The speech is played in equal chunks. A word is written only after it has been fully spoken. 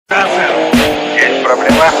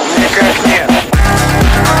Поняла? Никак нет.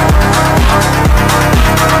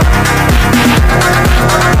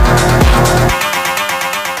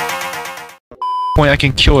 Point I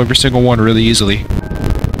can kill every single one really easily.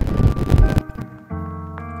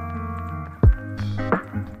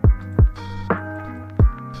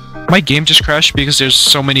 My game just crashed because there's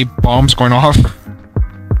so many bombs going off.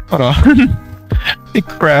 Hold on. It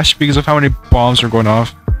crashed because of how many bombs are going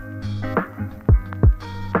off.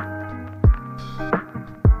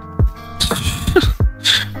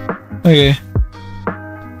 Okay.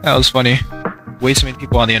 That was funny. Way too many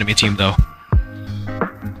people on the enemy team though.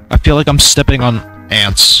 I feel like I'm stepping on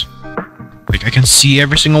ants. Like I can see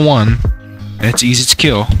every single one, and it's easy to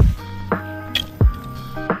kill.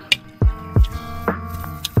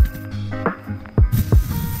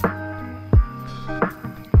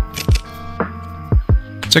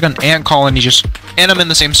 It's like an ant colony just... And I'm in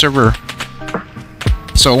the same server.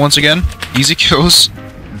 So once again, easy kills.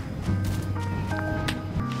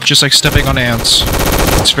 Just like stepping on ants.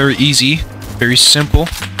 It's very easy, very simple.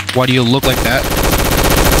 Why do you look like that?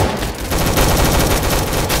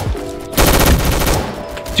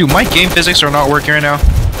 Dude, my game physics are not working right now.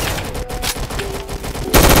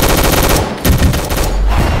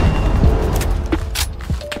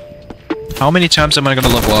 How many times am I gonna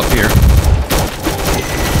level up here?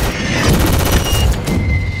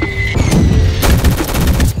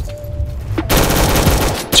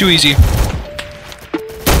 Too easy.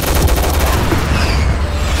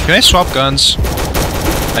 Can I swap guns?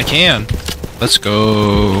 I can. Let's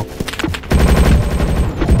go.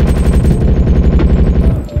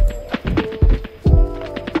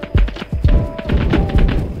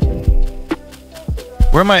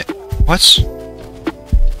 Where am I? What?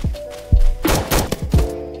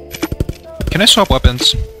 Can I swap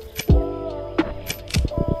weapons?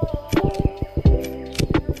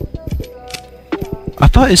 I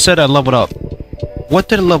thought it said I leveled up. What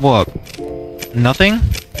did it level up? Nothing?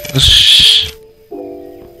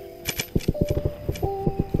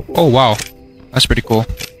 Oh wow. That's pretty cool.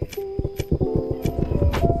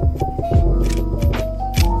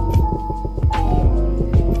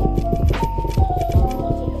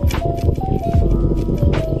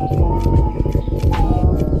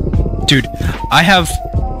 Dude, I have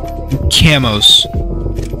camos.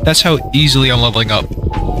 That's how easily I'm leveling up.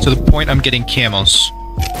 To the point I'm getting camos.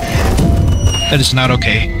 That is not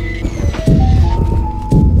okay.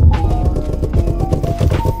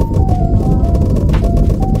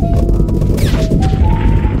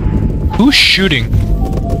 Who's shooting?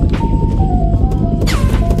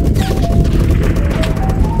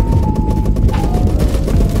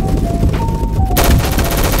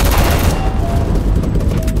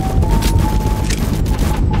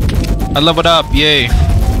 I leveled up, yay.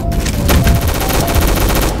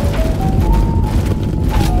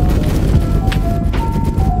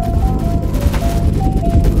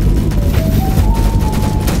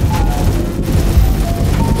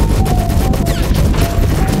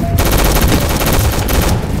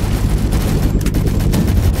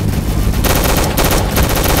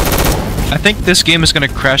 I think this game is gonna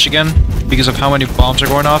crash again because of how many bombs are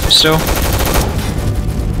going off still.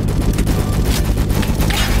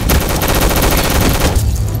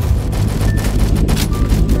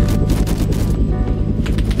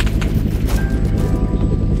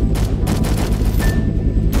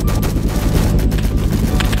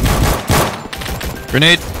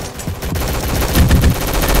 Grenade.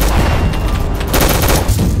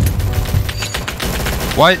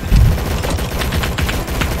 What?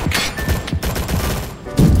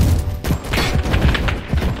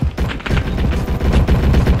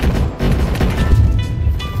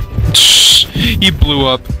 He blew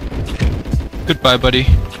up. Goodbye, buddy.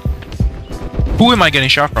 Who am I getting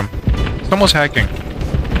shot from? Someone's hacking.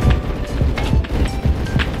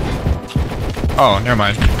 Oh, never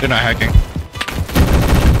mind. They're not hacking.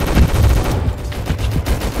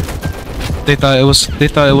 They thought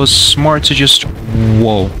it was smart to just...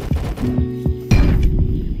 Whoa.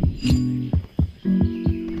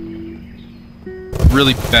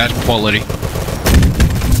 Really bad quality.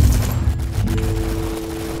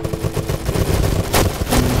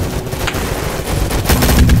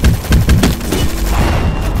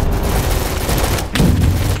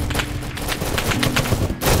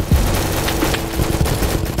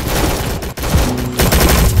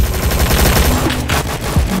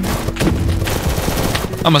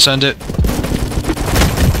 I'ma send it.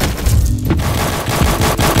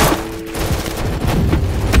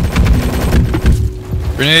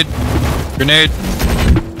 Grenade. Grenade.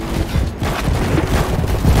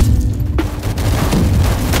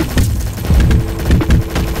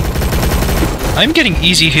 I'm getting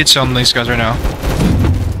easy hits on these guys right now.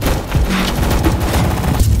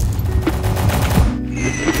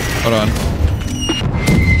 Hold on.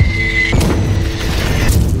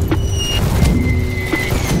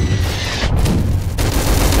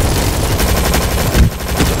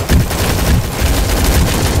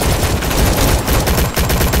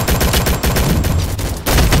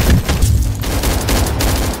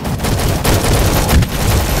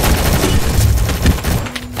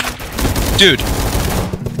 Dude.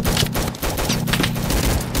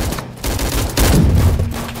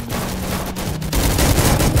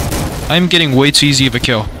 I'm getting way too easy of a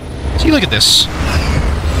kill. See, look at this.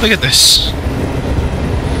 Look at this.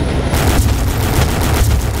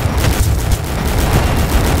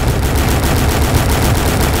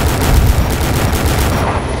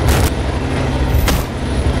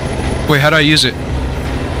 Wait, how do I use it?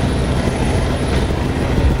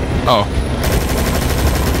 Oh.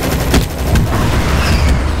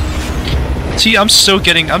 See, I'm still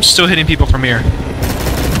hitting people from here.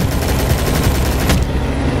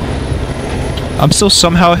 I'm still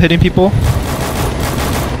somehow hitting people.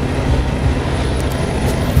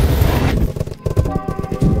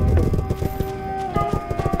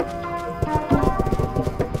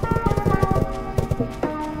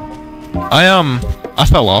 I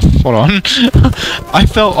fell off. Hold on. I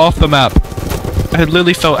fell off the map. I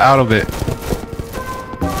literally fell out of it.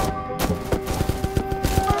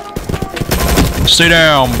 Stay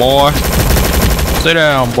down, boy. Stay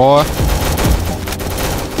down, boy.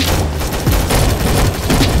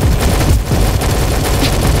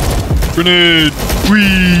 Grenade!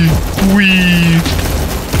 Wee! Wee!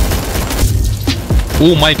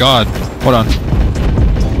 Oh my god. Hold on.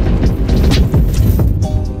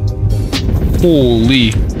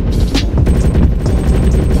 Holy.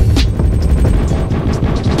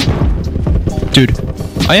 Dude,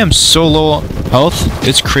 I am so low health,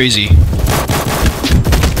 it's crazy.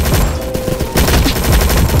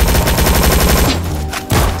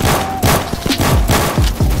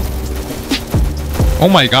 Oh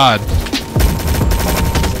my god.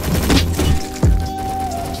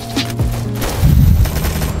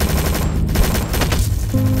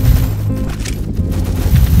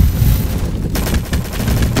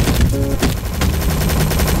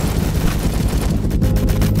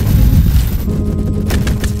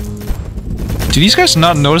 Do these guys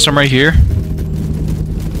not notice I'm right here?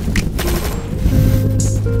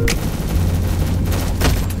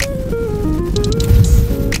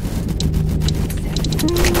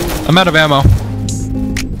 I'm out of ammo.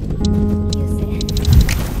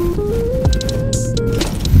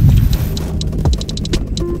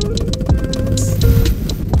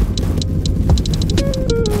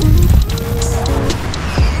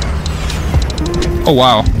 Oh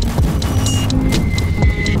wow.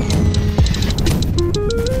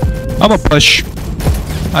 I'm a push.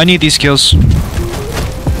 I need these kills.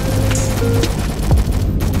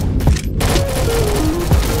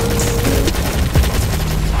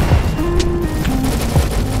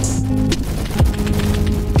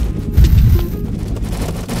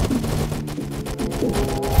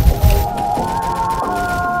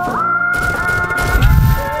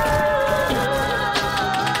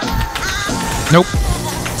 Nope.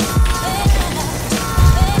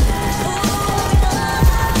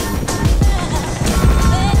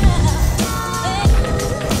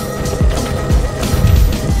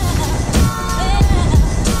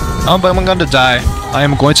 Oh, but I'm going to die. I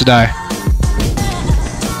am going to die.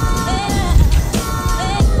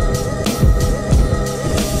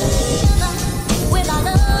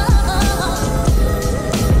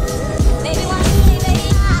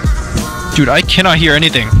 Dude, I cannot hear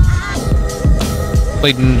anything.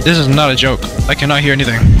 Like, this is not a joke. I cannot hear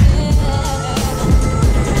anything.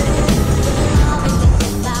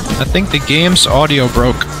 I think the game's audio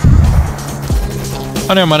broke.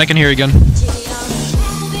 Oh, never mind, I can hear again.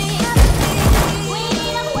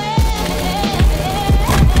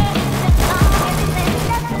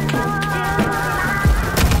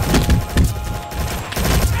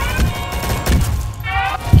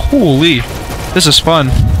 Holy, this is fun.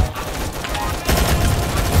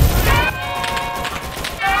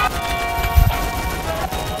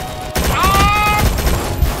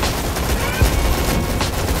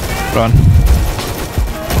 Run.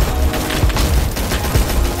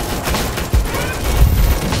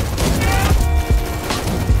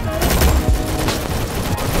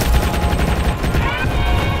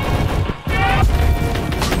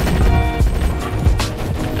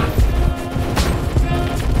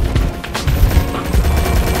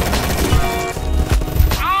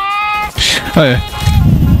 Hey.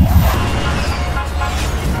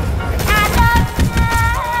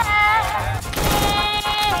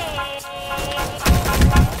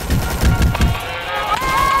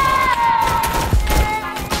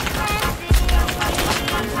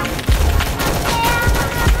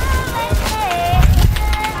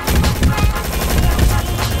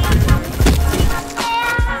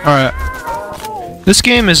 Alright. This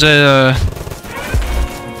game is a...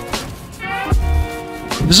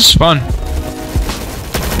 This is fun.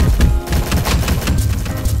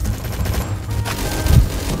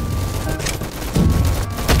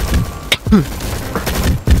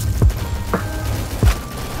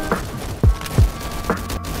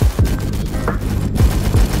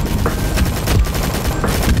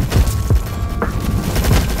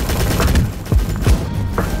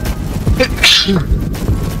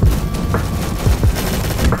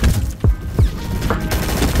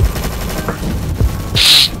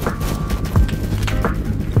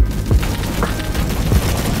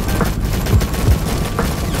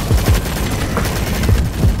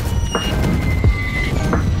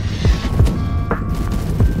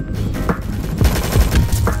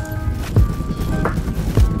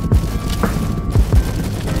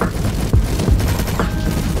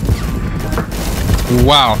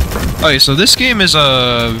 Wow. Okay, so this game is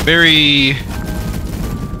a very...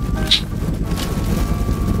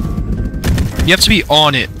 You have to be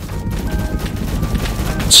on it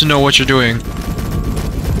to know what you're doing.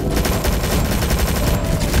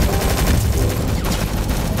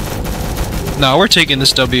 No, we're taking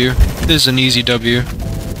this W. This is an easy W.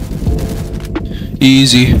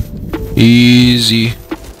 Easy. Easy.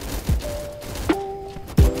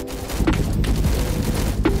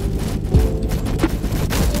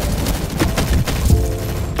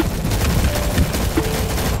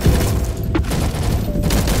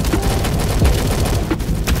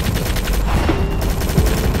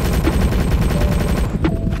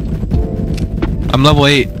 I'm level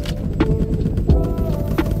 8.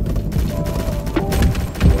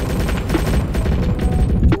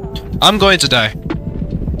 I'm going to die.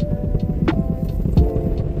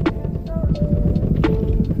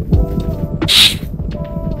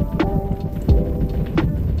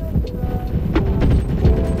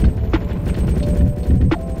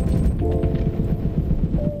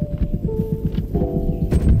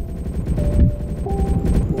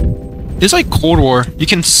 It's like Cold War. You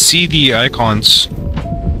can see the icons.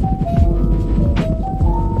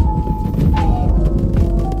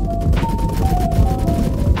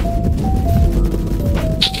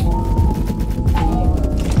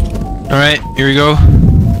 Alright, here we go.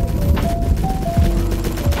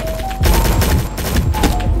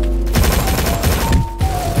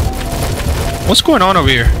 What's going on over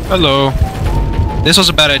here? Hello. This was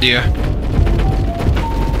a bad idea.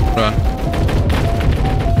 Hold on.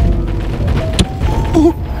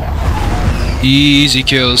 Easy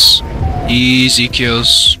kills. Easy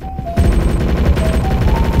kills.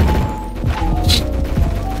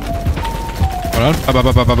 Hold on. Bow, bow,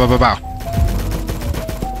 bow, bow, bow, bow, bow.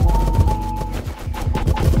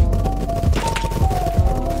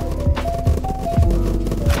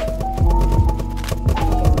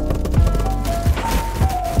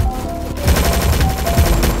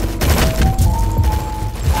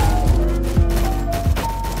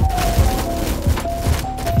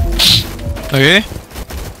 Okay.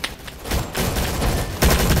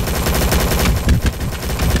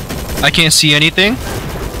 I can't see anything.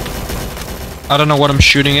 I don't know what I'm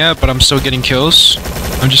shooting at, but I'm still getting kills.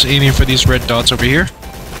 I'm just aiming for these red dots over here.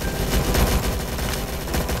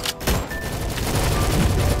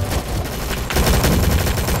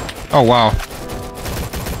 Oh, wow.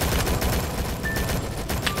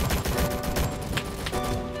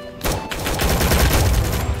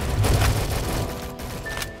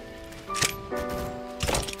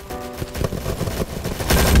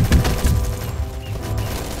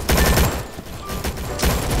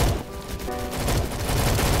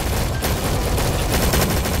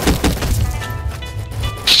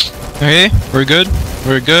 Okay, we're good.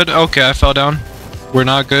 We're good. Okay, I fell down. We're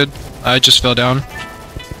not good. I just fell down.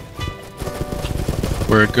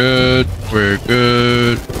 We're good. We're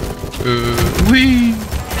good. Whee!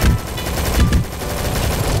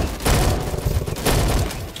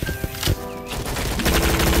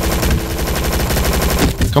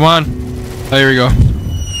 Come on. Oh, here we go.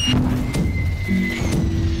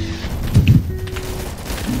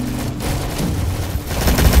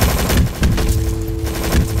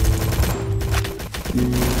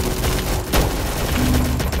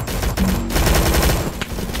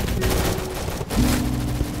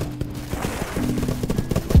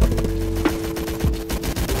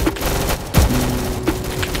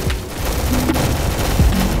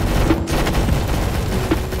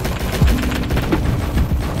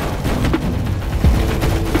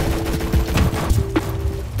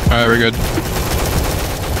 Alright, we're good.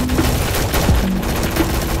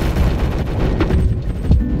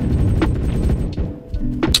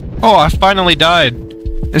 Oh, I finally died.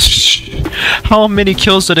 How many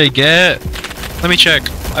kills did I get? Let me check.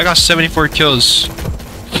 I got 74 kills.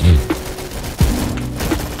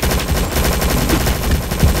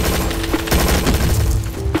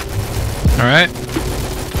 Alright.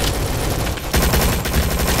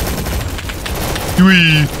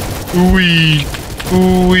 Wee! Wee!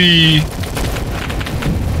 Wee!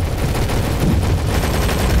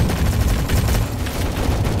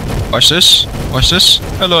 Watch this. Watch this.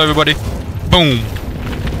 Hello, everybody. Boom.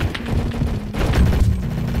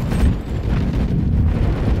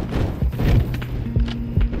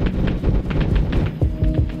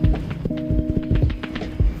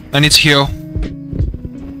 I need to heal.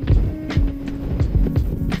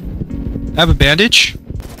 I have a bandage?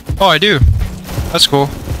 Oh, I do. That's cool.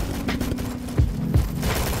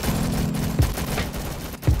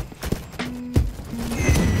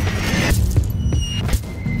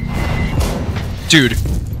 Dude,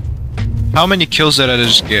 how many kills did I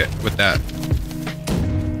just get with that?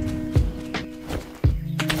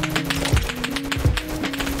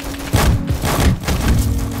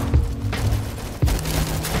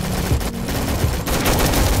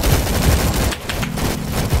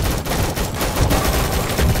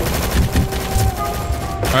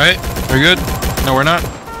 Alright, we're good? No, we're not.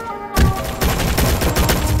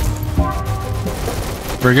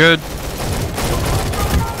 We're good.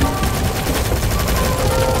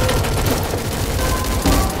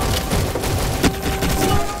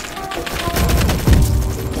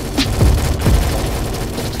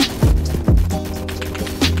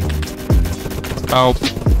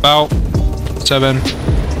 About 7.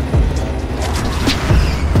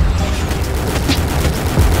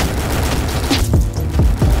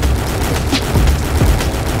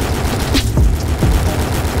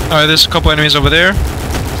 Alright, there's a couple enemies over there.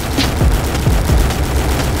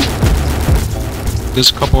 There's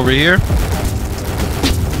a couple over here.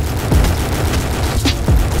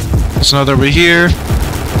 There's another over here.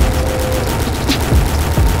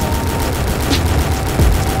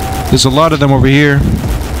 There's a lot of them over here.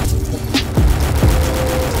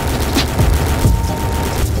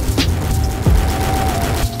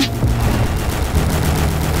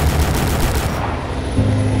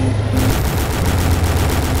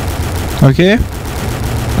 Okay.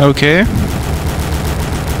 Okay.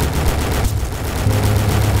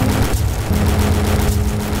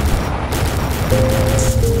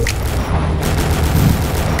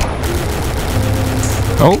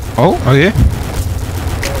 Oh, okay.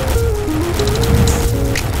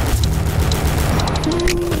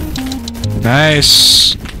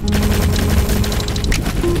 Nice.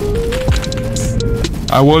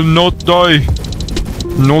 I will not die.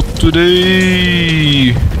 Not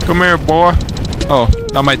today. Come here, boy. Oh,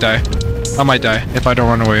 I might die. I might die if I don't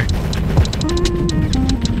run away.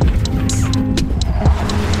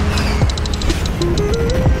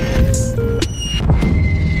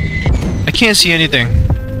 I can't see anything.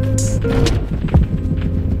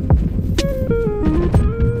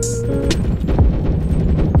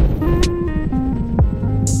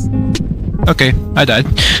 Okay, I died.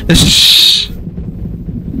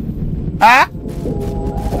 Ah!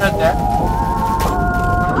 Not that.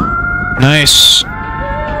 Nice.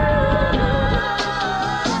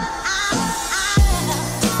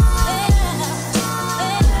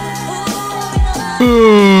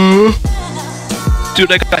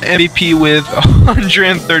 Dude, I got MVP with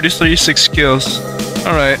 136 kills.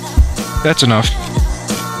 Alright, that's enough.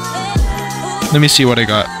 Let me see what I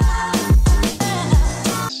got.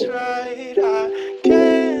 That's right, I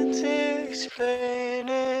can't explain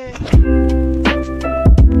it.